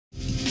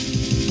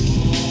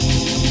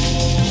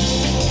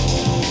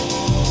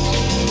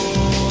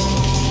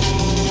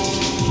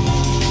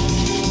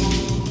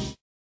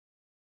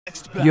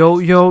Yo,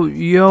 yo,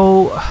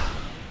 yo.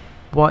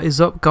 What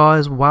is up,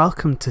 guys?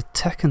 Welcome to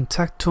Tekken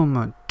Tag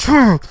Tournament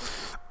 2.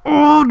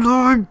 Oh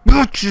my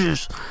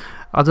bitches!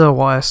 I don't know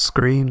why I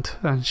screamed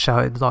and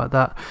shouted like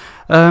that.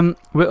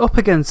 We're up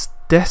against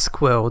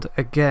Discworld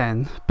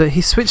again, but he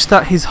switched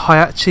out his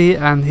Hayachi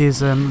and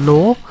his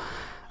lore,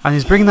 and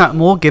he's bringing out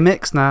more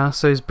gimmicks now.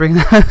 So he's bringing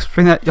out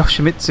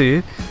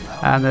Yoshimitsu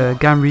and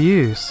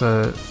Ganryu.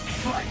 So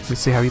let's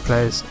see how he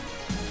plays.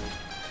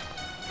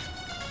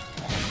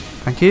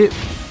 Thank you.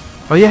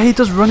 Oh yeah, he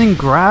does running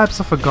grabs,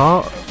 I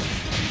forgot.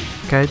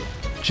 Okay,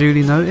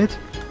 duly noted.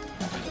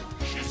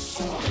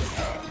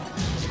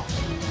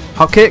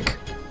 Hop kick.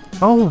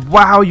 Oh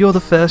wow, you're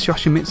the first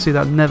Yoshimitsu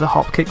that never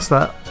hop kicks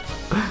that.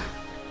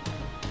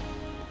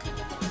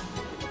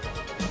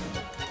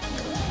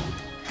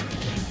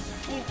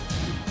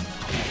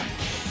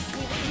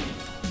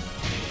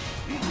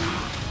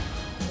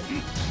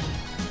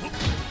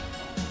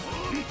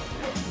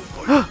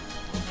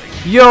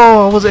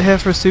 Yo, I wasn't here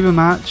for a super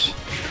match.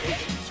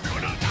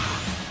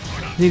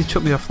 You need to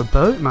chuck me off the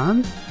boat,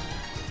 man.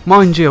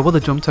 Mind you, I would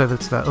have jumped over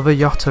to that other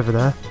yacht over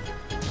there.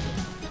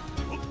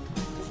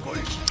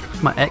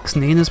 My ex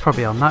Nina's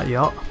probably on that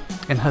yacht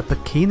in her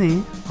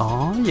bikini.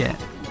 Oh yeah.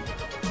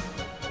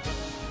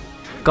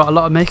 Got a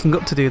lot of making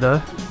up to do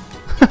though.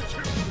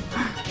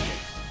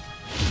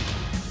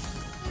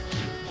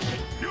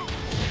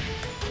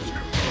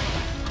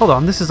 Hold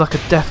on, this is like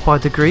a death by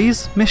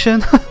degrees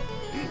mission.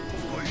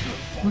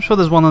 I'm sure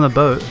there's one on a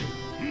boat.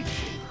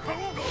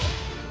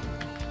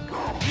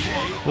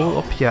 All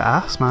up your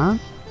ass, man.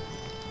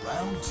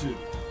 Round 2.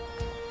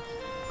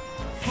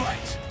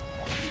 Fight.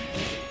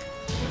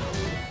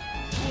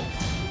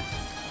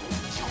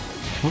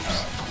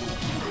 Whoops.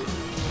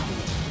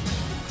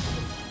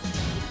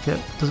 Yep,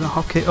 doesn't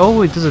hop kick.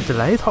 Oh, it does a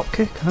delayed hop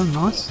kick. Oh,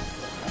 nice.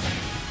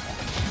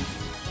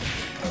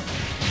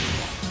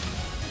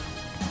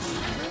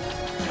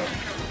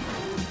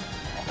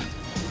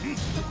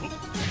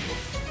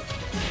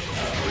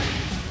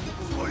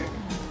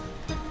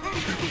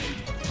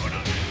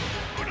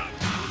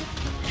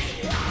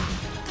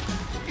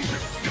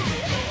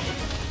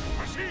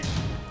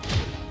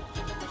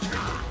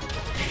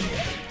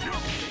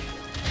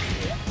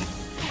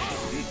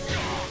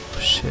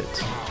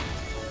 Shit.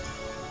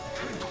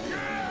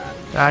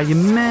 Ah, you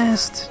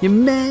missed! You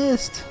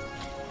missed!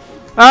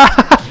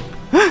 Ah!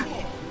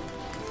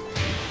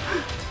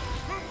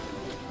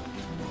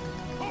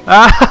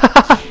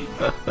 Ah!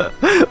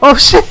 Oh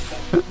shit!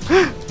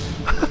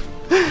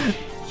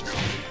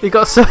 He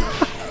got so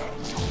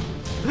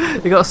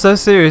he got so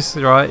serious,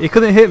 right? He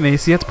couldn't hit me,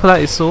 so he had to pull out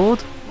his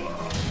sword.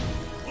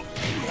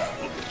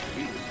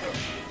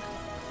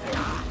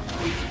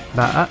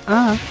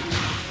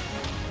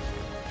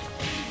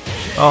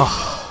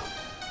 Oh.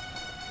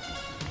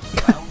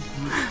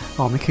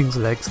 Oh, my king's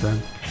legs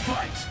then.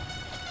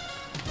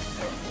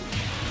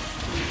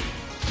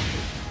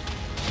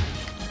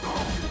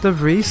 The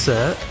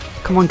reset.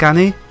 Come on,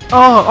 Gani.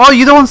 Oh,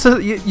 you don't want to.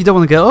 You don't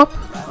want to get up.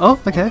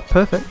 Oh, okay,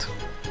 perfect.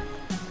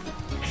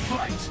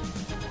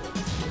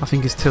 I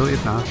think he's tilted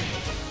now.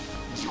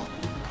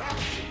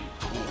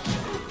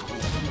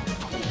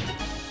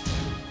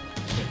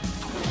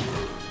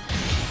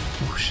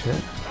 Oh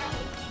shit.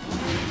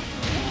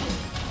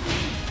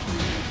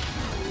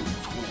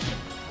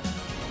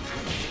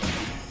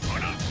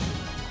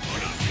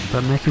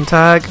 Don't make him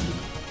tag.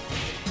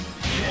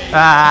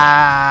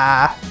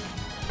 Ah!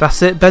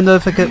 That's it. Bend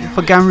over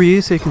for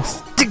Ganryu so you can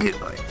stick it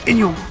in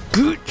your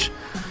gooch.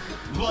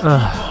 Well,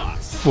 I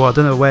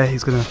don't know where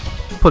he's gonna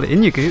put it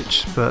in your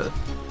gooch, but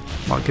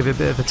might give it a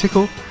bit of a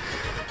tickle.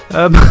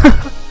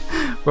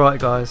 Right,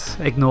 guys.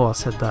 Ignore I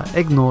said that.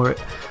 Ignore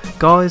it,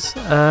 guys.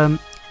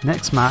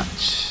 Next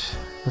match.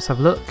 Let's have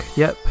a look.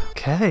 Yep.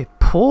 Okay.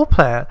 Poor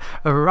player.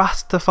 A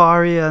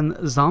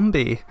Rastafarian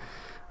zombie.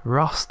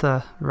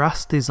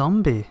 Rasty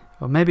Zombie,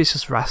 or maybe it's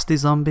just Rasty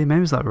Zombie,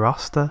 maybe it's like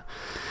Rasta.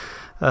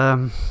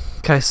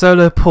 Okay,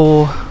 solo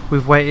poor.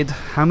 We've waited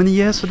how many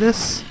years for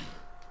this?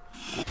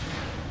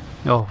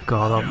 Oh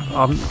god,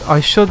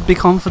 I should be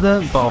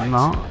confident, but I'm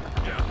not.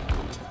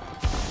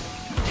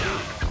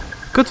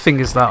 Good thing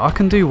is that I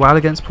can do well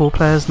against poor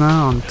players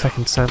now on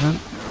Tekken 7.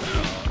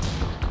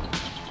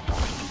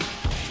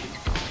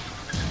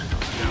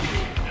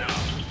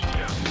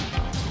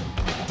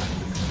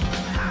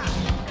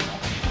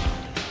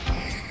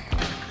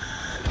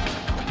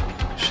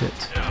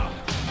 Shit.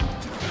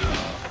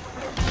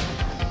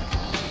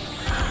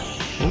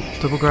 Oh,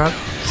 double grab,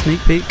 sneak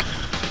peek.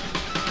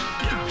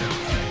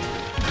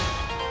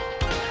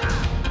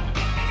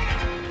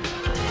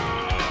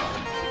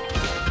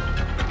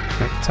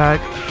 Make the tag.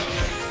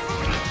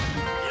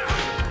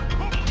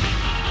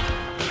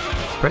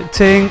 Break the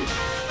ting.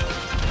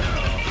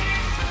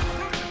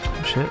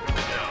 Oh shit.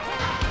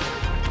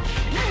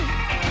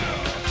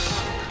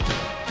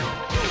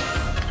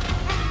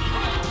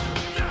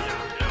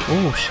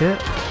 Oh shit.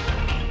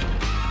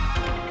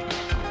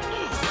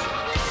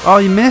 Oh,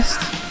 you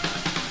missed.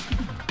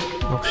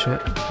 Oh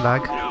shit,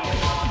 lag.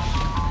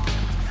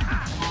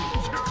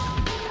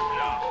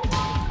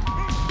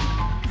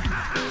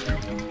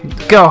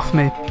 Get off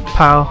me,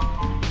 pal.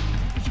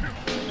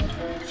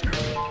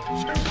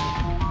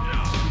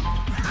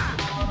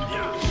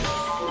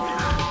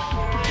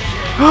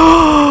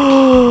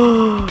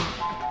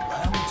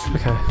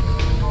 Okay.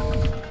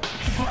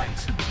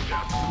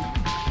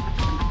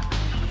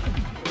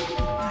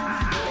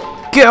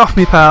 Get off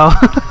me, pal.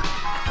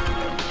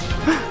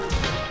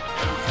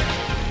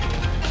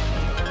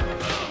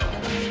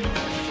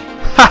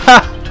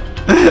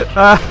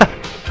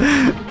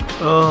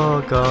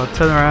 Oh god,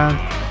 turn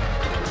around.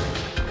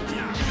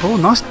 Oh,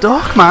 nice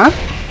duck, man.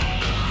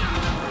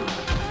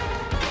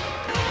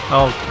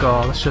 Oh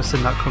god, I should have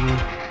seen that coming.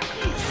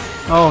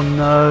 Oh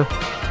no.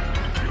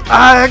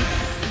 Ah,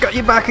 got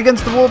you back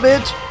against the wall,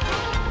 bitch.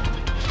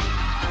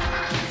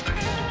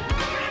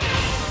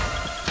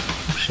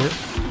 Oh shit.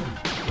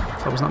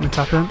 That was not meant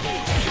to happen.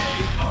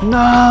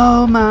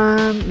 No,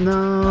 man,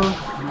 no.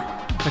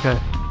 Okay.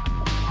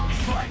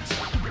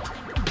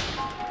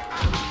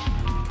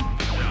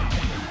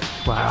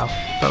 Wow,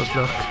 that was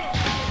luck.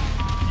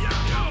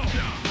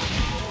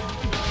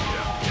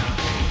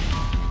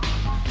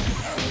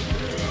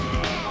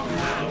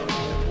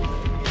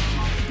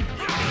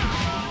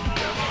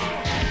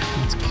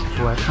 Let's keep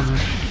away from him.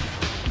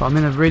 But I'm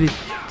in a really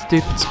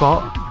stupid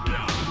spot.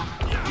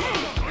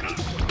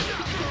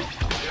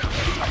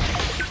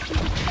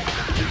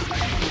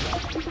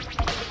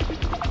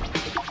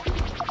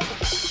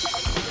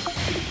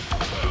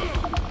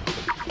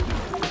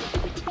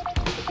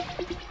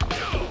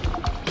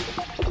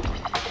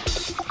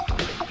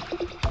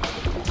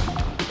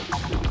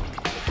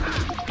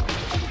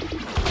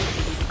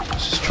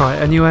 Try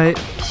it anyway.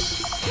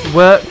 It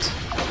worked.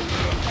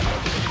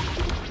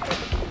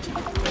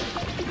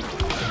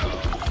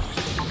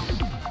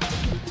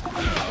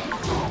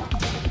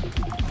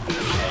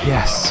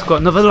 Yes,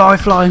 got another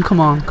lifeline. Come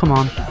on, come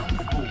on.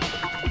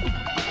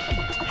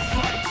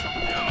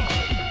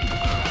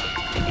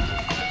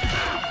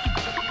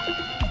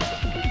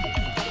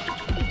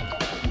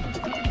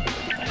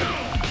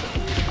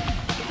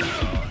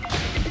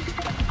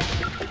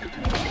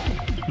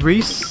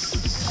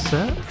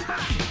 Reset.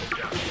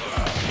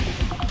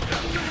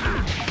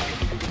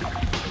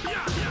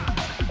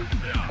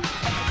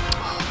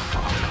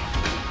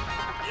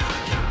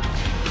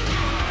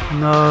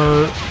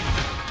 No.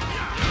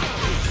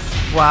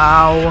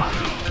 Wow.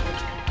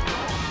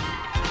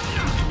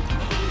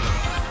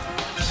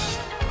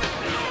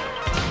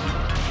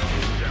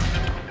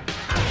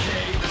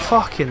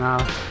 Fucking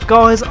hell.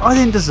 Guys, I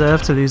didn't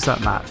deserve to lose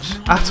that match.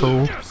 At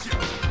all.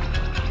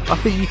 I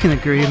think you can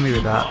agree with me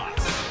with that.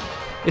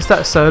 It's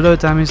that solo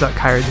damage that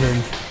carried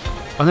him.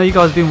 I know you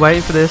guys have been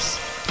waiting for this.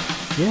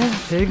 Yeah,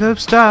 here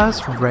goes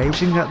Jazz,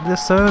 raging at the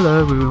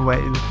solo. We've been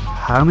waiting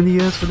how many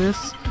years for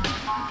this?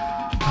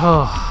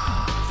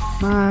 Oh,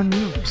 man,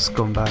 you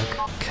scumbag.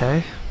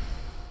 Okay.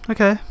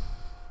 Okay.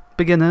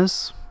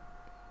 Beginners.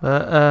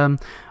 But,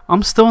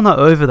 I'm still not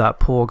over that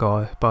poor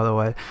guy, by the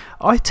way.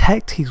 I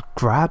teched his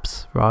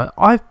grabs, right?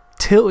 I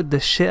tilted the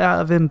shit out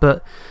of him,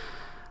 but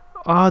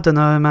I don't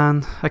know,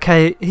 man.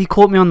 Okay, he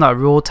caught me on that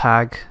raw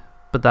tag,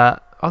 but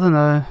that, I don't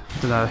know.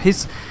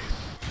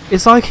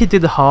 It's like he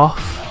did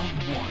half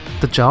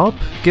the job.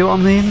 Get what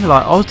I mean?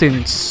 Like, I was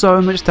doing so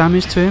much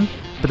damage to him,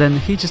 but then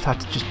he just had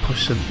to just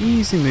push some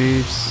easy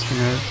moves, you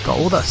know, got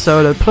all that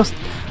solo, plus,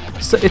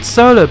 it's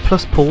solo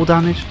plus pull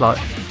damage, like,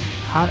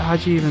 how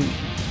do you even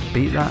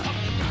beat that?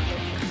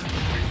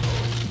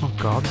 Oh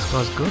god, this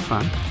guy's good,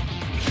 man.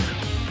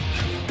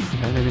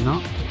 Okay, maybe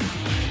not.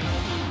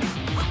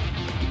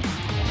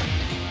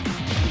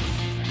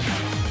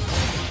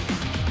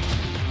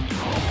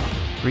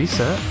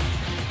 Reset.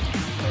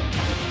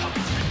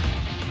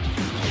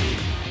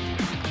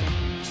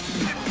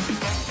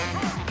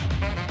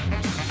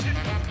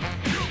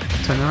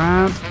 Turn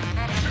around.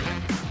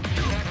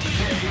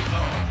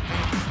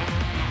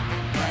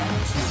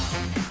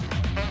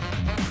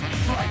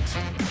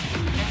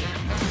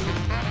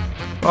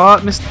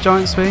 Oh, missed the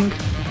giant swing.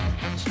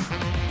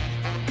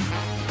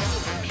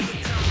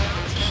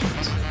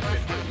 Shit.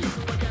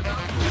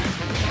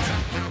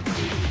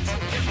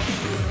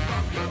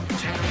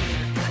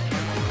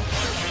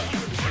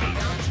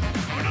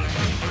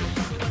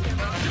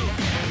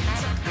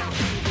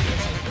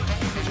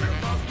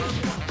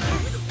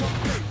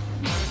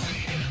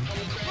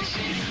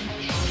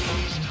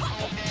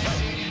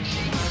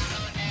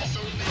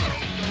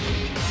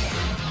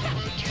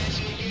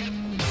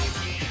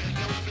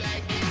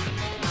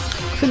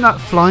 I think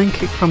that flying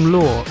kick from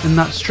Law in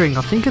that string,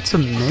 I think it's a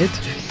mid.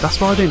 That's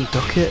why I didn't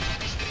duck it.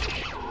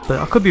 But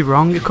I could be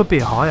wrong, it could be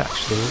a high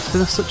actually. It's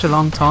been such a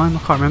long time, I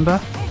can't remember.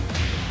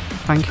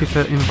 Thank you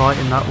for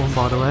inviting that one,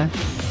 by the way.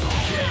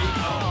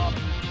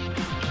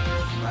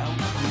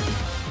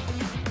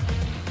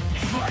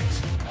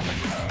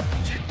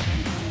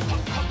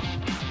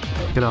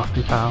 Get off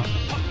me, pal.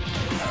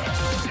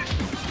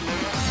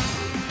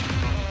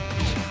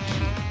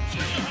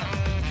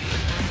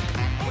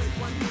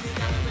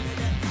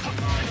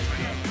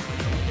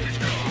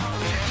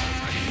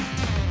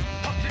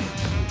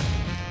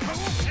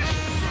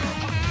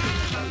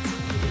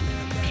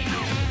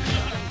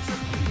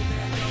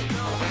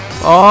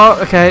 Oh,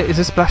 okay. Is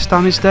this splash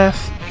damage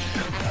death?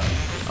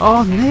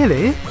 Oh,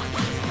 nearly.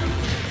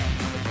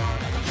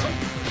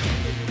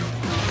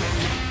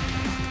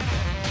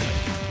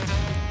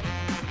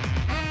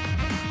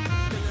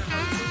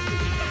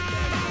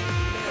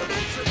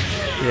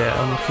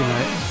 Yeah, unlucky,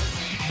 mate.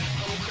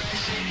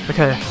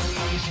 Okay.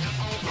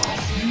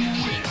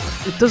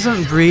 It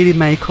doesn't really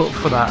make up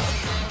for that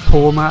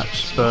poor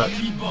match, but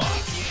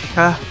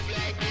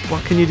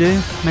what can you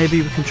do?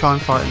 Maybe we can try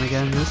and fight him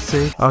again. Let's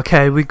see.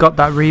 Okay, we got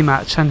that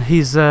rematch, and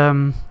he's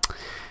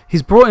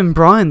brought in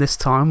Brian this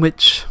time,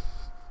 which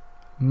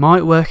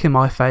might work in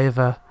my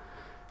favour.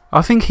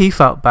 I think he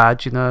felt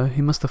bad, you know.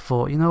 He must have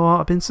thought, you know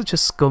what, I've been such a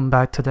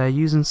scumbag today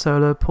using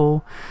solo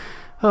Paul.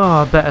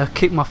 Oh, I better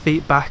kick my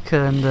feet back,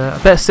 and I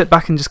better sit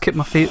back and just kick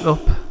my feet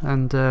up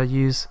and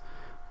use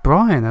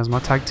Brian as my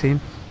tag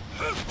team.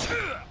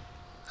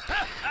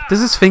 There's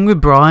this thing with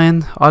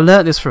Brian. I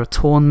learnt this for a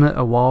tournament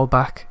a while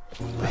back.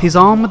 His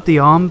arm with the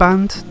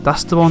armband,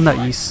 that's the one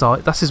that you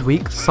side. That's his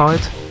weak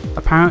side,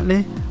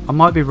 apparently. I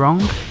might be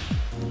wrong.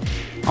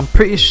 I'm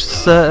pretty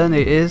certain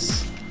it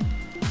is.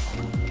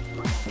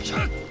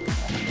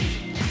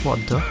 What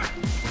a duck.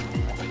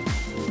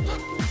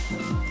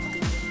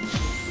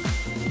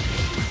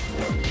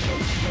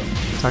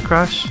 Tag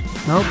crash?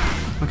 Nope.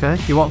 Okay.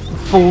 You want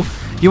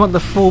the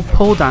full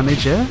pull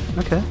damage, yeah?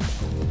 Okay.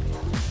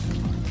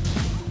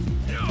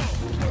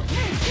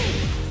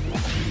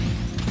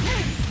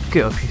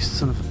 Get up, you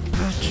son of a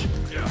bitch.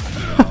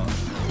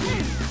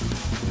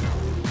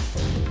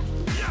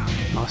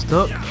 Nice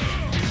duck.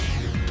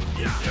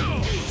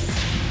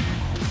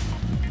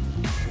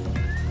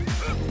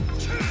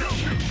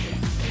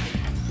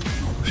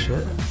 Oh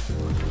shit.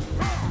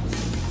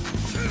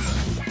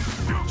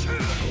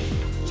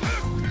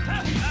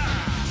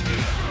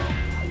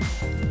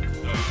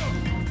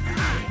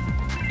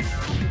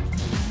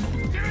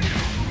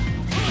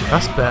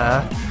 That's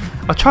better.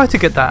 I tried to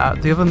get that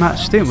out the other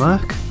match, didn't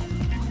work.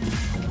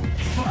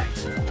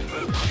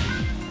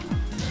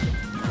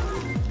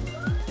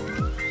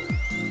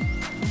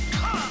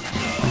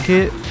 Thank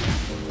you.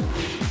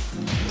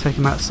 Take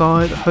him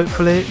outside,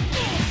 hopefully.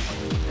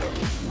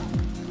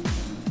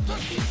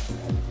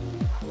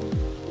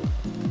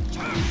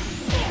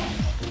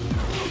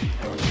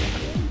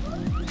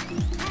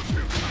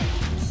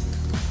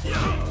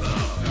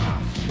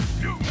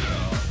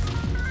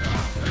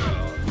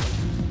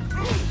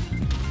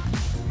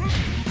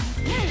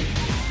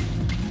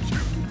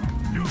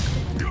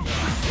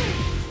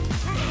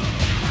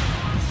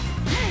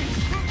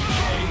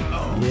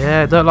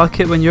 Yeah, don't like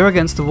it when you're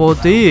against the wall,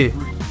 do you?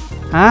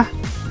 Huh?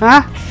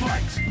 Huh?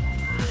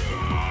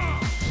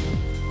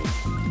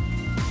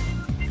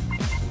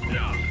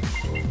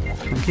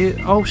 Thank you.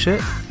 Oh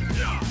shit.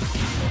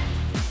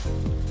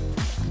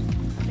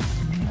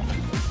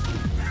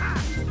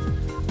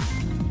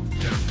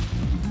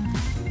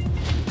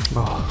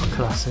 Oh,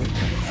 classic.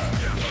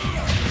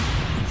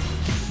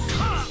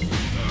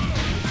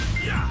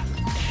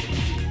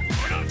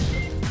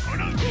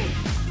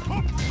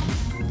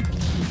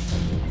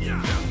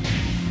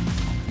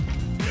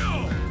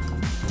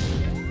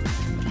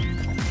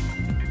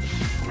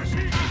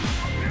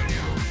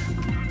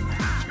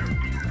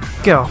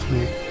 Get off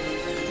me.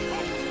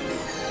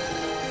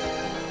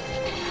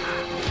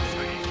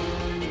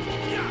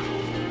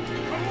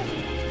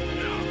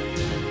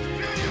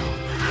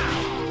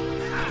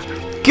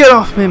 Get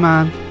off me,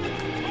 man.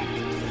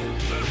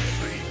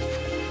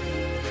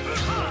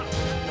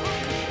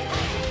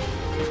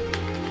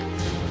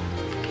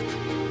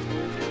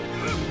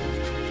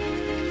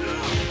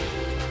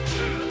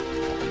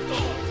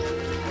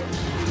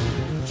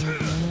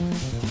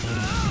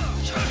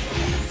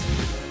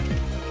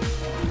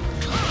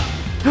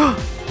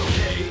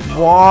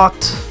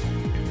 What?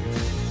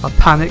 I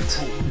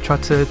panicked and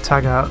tried to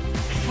tag out.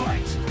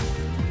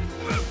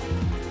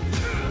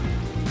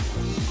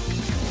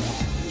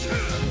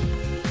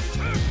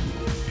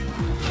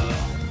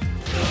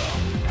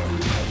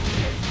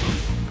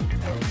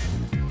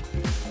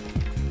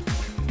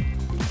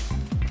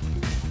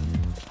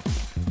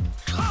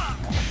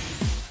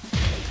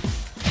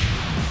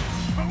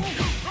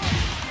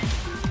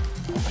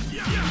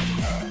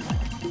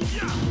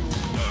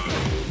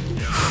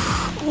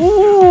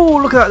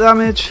 Ooh, look at that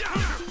damage.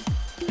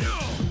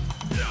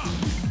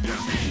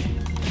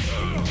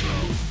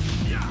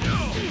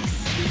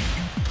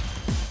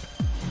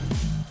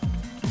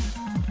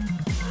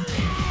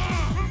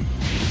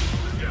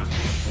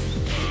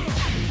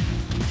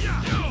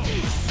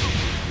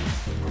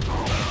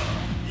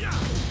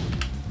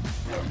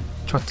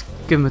 Tried to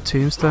give him a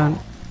tombstone.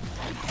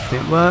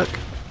 Didn't work.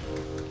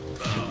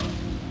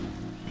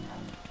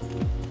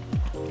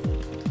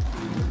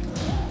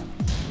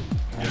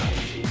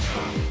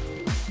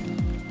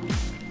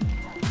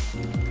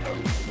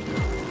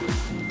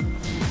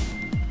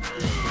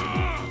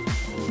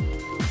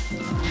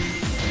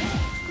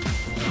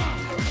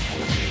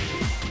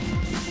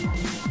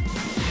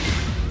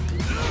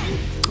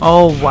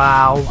 Oh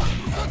wow.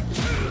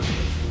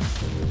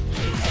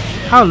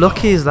 How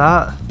lucky is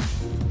that?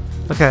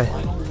 Okay,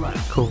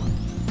 cool.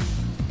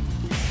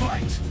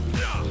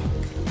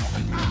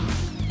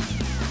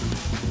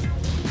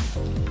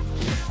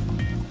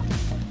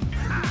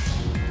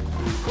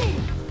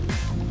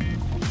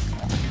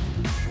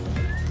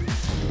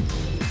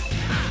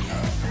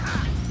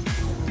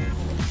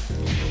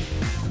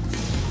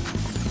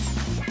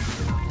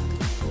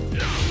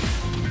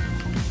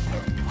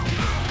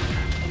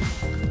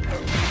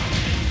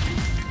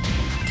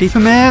 Keep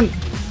him in.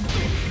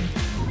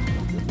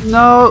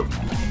 No.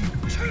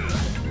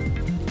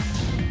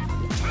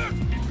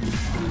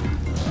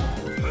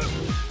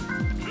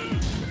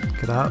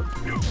 Get out.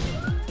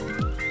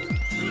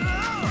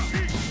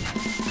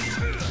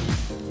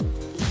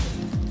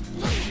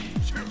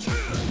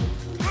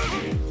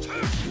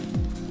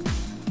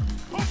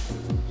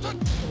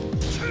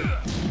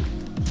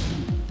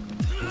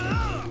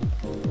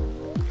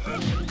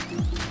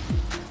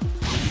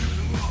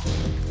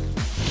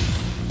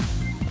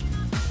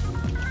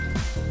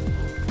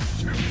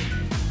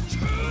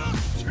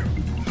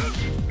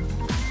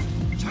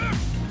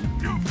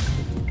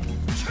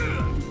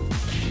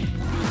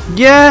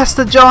 Yes,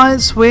 the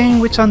giant swing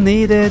which I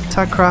needed.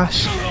 Tag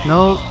crash.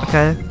 No,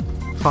 okay,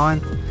 fine.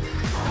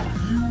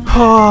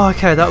 Oh,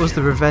 okay, that was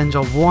the revenge I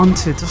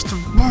wanted. Just to...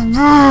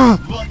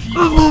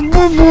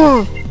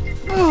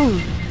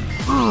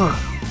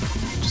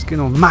 Just getting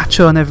all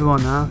macho on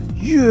everyone now.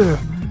 Yeah.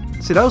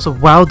 See, that was a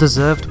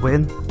well-deserved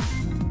win.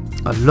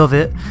 I love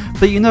it.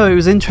 But you know, it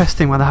was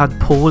interesting when I had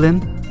Paul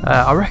in.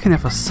 I reckon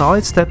if I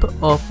sidestep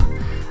up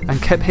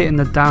and kept hitting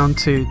the down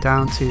two,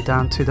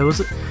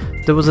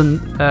 there was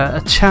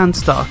a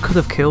chance that I could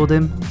have killed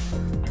him.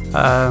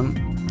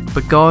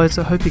 But guys,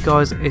 I hope you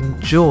guys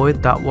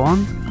enjoyed that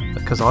one,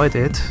 because I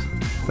did.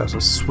 That was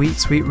a sweet,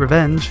 sweet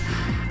revenge.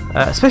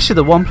 Especially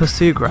the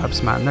 1+2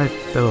 grabs, man.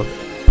 They were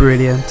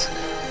brilliant.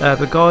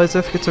 But guys,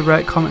 don't forget to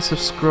rate, comment,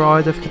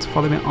 subscribe. Don't forget to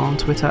follow me on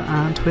Twitter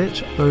and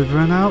Twitch. Over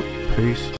and out. Peace.